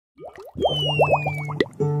I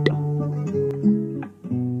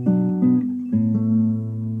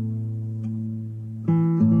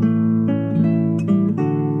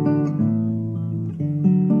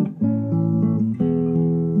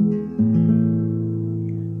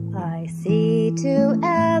see 2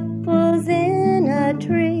 apples in a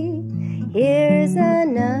tree. Here's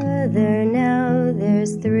another, now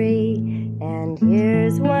there's 3. And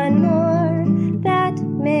here's one more, that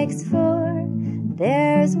makes 4.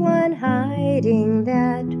 There's one hiding,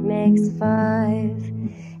 that makes 5.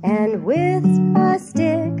 And with a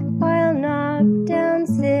stick I'll knock down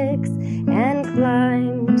 6 and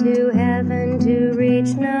climb to heaven to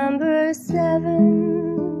reach number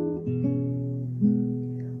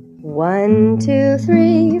 7. 1, 2,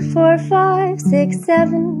 3, 4, 5, 6,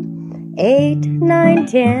 7, 8, 9,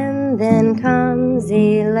 10, then comes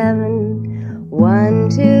 11. 1,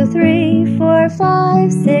 2, 3, 4,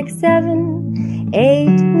 5, 6, 7,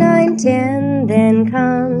 8, 9, 10, then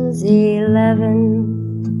comes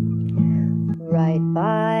 11. Right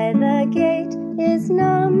by the gate is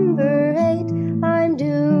number 8. I'm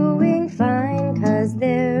doing fine, 'cause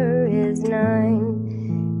there is 9.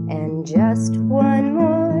 And just one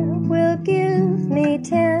more will give me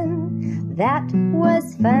 10. That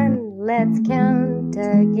was fun, let's count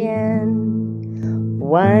again.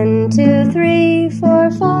 1, 2, 3,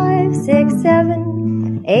 4, 5, 6, 7,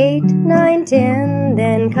 8, 9, 10,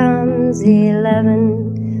 then comes 11.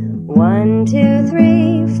 1, 2,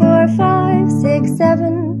 3, 4, 5, 6,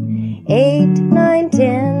 7, 8, 9,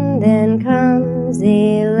 10, then comes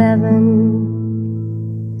 11.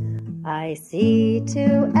 I see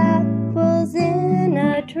 2 apples in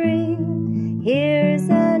a tree. Here's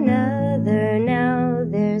another, now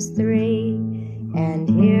there's 3. And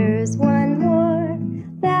here's one more,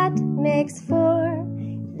 that makes 4.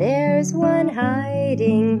 There's one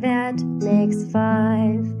hiding, that makes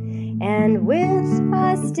 5. And with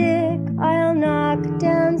a stick I'll knock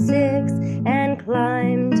down 6 and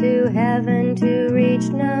climb to heaven to reach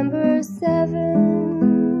number 7.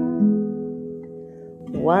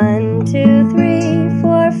 1, 2, 3,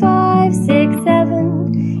 4, 5, 6,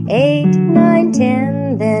 7, 8, 9,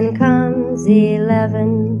 10, then comes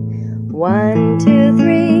 11. 1, 2,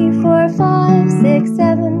 3, 4, 5, 6,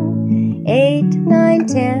 7, 8, 9,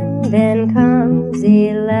 10, then comes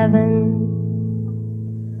 11.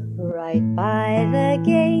 Right by the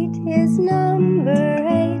gate is number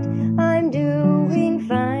 8. I'm doing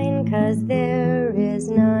fine, 'cause there is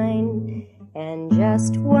 9. And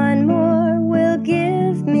just one more will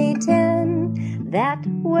give me 10. That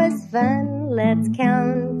was fun, let's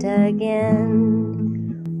count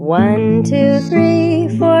again. 1, 2, 3,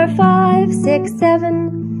 4, 5, 6,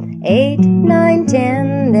 7, 8, 9,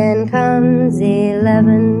 10, then comes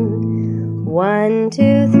 11. 1,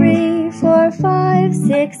 2, 3, 4, 5,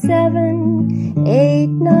 6, 7, 8,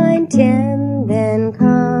 9, 10, then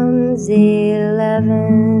comes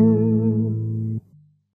 11.